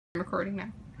I'm recording now.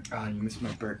 Ah, you missed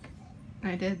my burp.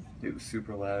 I did. It was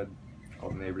super loud. All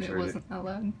the neighbors heard it. It wasn't that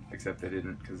loud. Except they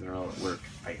didn't because they're all at work.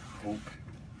 I hope.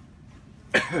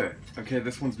 Okay,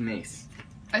 this one's Mace.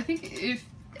 I think if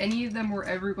any of them were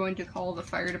ever going to call the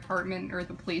fire department or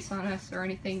the police on us or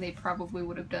anything, they probably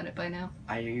would have done it by now.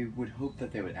 I would hope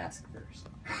that they would ask first.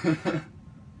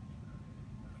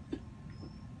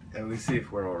 At least see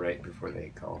if we're alright before they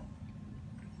call.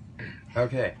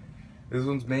 Okay, this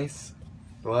one's Mace.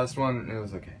 The last one, it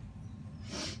was okay.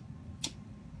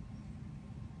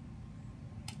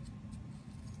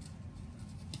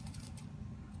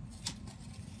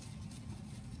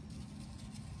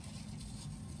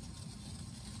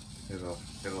 It'll,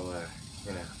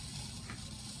 you know.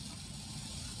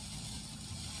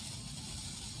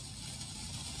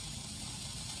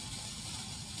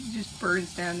 It just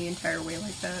burns down the entire way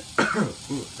like that.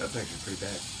 Ooh, that's actually pretty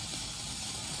bad.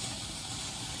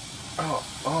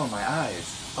 Oh, my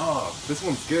eyes. Oh, this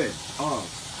one's good. Oh.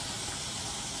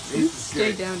 You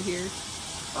stay down here.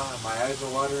 Oh, my eyes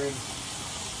are watering.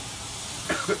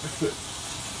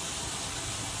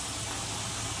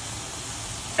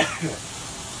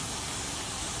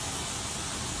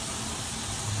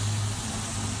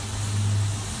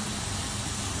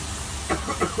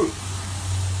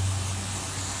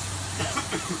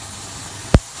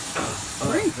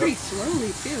 Burning pretty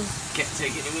slowly too. Can't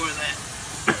take any more of that.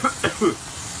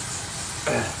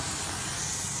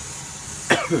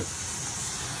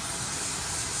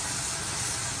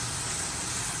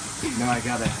 No, I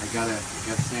gotta stay on it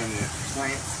for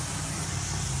science.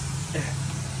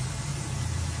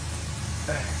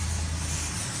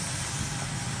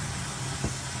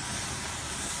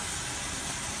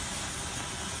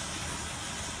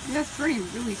 That's burning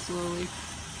really slowly.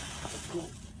 Cool.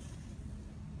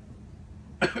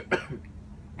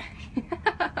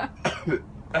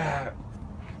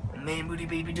 Man, booty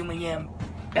baby, do my yam.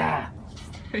 Are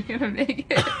you gonna make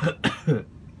it?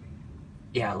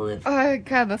 Yeah, I'll live. Oh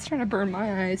god, that's trying to burn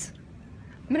my eyes.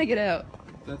 I'm gonna get out.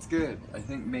 That's good. I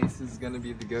think Mace is gonna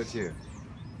be the go-to.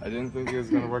 I didn't think it was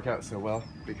gonna work out so well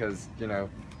because, you know,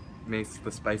 Mace,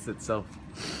 the spice itself,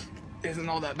 isn't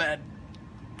all that bad.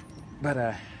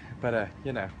 But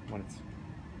you know, when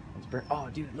it's burnt. Oh,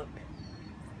 dude, look.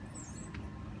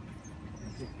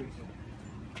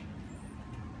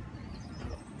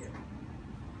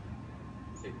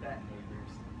 Take that,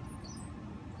 neighbors.